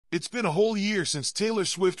It's been a whole year since Taylor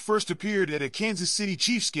Swift first appeared at a Kansas City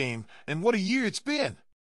Chiefs game, and what a year it's been!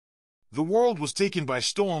 The world was taken by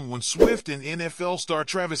storm when Swift and NFL star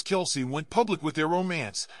Travis Kelce went public with their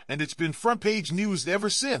romance, and it's been front-page news ever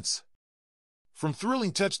since. From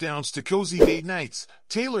thrilling touchdowns to cozy date nights,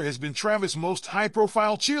 Taylor has been Travis' most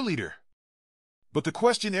high-profile cheerleader. But the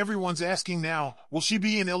question everyone's asking now, will she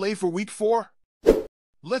be in LA for Week 4?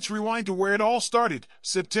 Let's rewind to where it all started,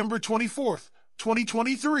 September 24th,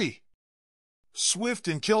 2023. Swift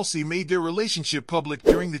and Kelce made their relationship public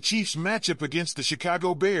during the Chiefs' matchup against the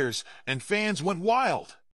Chicago Bears, and fans went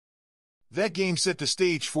wild. That game set the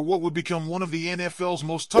stage for what would become one of the NFL's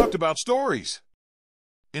most talked-about stories.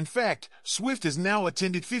 In fact, Swift has now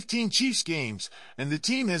attended 15 Chiefs games, and the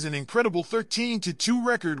team has an incredible 13-2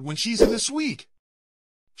 record when she's in the suite.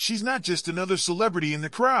 She's not just another celebrity in the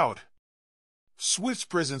crowd. Swift's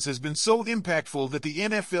presence has been so impactful that the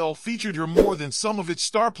NFL featured her more than some of its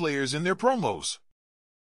star players in their promos.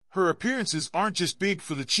 Her appearances aren't just big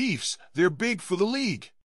for the Chiefs, they're big for the league.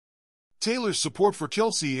 Taylor's support for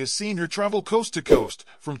Kelce has seen her travel coast to coast,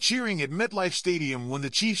 from cheering at MetLife Stadium when the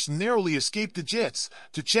Chiefs narrowly escaped the Jets,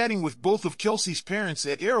 to chatting with both of Kelce's parents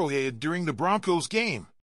at Arrowhead during the Broncos game.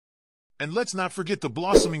 And let's not forget the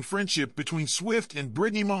blossoming friendship between Swift and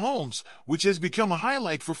Brittany Mahomes, which has become a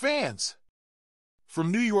highlight for fans. From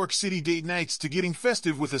New York City date nights to getting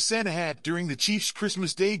festive with a Santa hat during the Chiefs'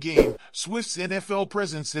 Christmas Day game, Swift's NFL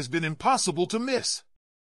presence has been impossible to miss.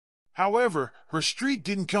 However, her streak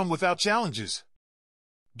didn't come without challenges.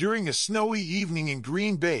 During a snowy evening in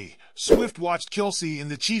Green Bay, Swift watched Kelce and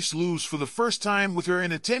the Chiefs lose for the first time with her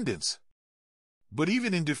in attendance. But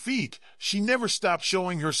even in defeat, she never stopped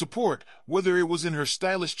showing her support, whether it was in her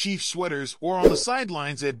stylish Chiefs sweaters or on the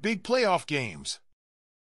sidelines at big playoff games.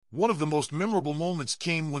 One of the most memorable moments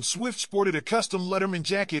came when Swift sported a custom Letterman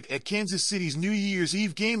jacket at Kansas City's New Year's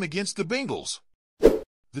Eve game against the Bengals.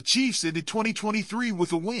 The Chiefs ended 2023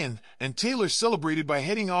 with a win, and Taylor celebrated by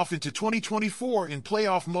heading off into 2024 in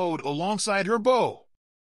playoff mode alongside her beau.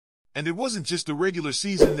 And it wasn't just the regular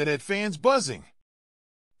season that had fans buzzing.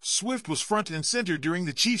 Swift was front and center during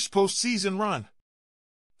the Chiefs' postseason run.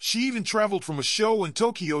 She even traveled from a show in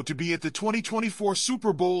Tokyo to be at the 2024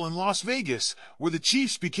 Super Bowl in Las Vegas, where the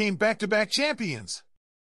Chiefs became back-to-back champions.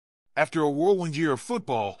 After a whirlwind year of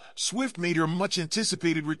football, Swift made her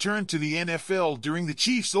much-anticipated return to the NFL during the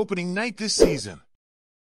Chiefs' opening night this season.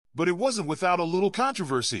 But it wasn't without a little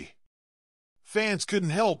controversy. Fans couldn't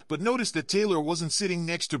help but notice that Taylor wasn't sitting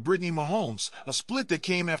next to Brittany Mahomes, a split that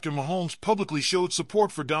came after Mahomes publicly showed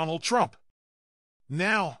support for Donald Trump.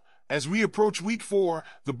 Now, as we approach Week 4,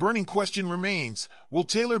 the burning question remains, will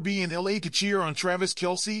Taylor be in LA to cheer on Travis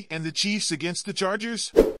Kelce and the Chiefs against the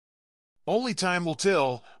Chargers? Only time will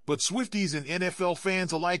tell, but Swifties and NFL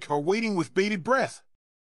fans alike are waiting with bated breath.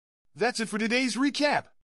 That's it for today's recap.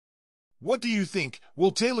 What do you think?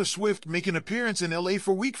 Will Taylor Swift make an appearance in LA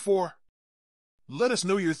for Week 4? Let us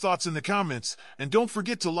know your thoughts in the comments, and don't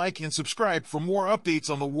forget to like and subscribe for more updates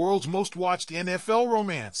on the world's most watched NFL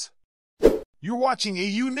romance. You're watching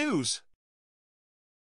AU News.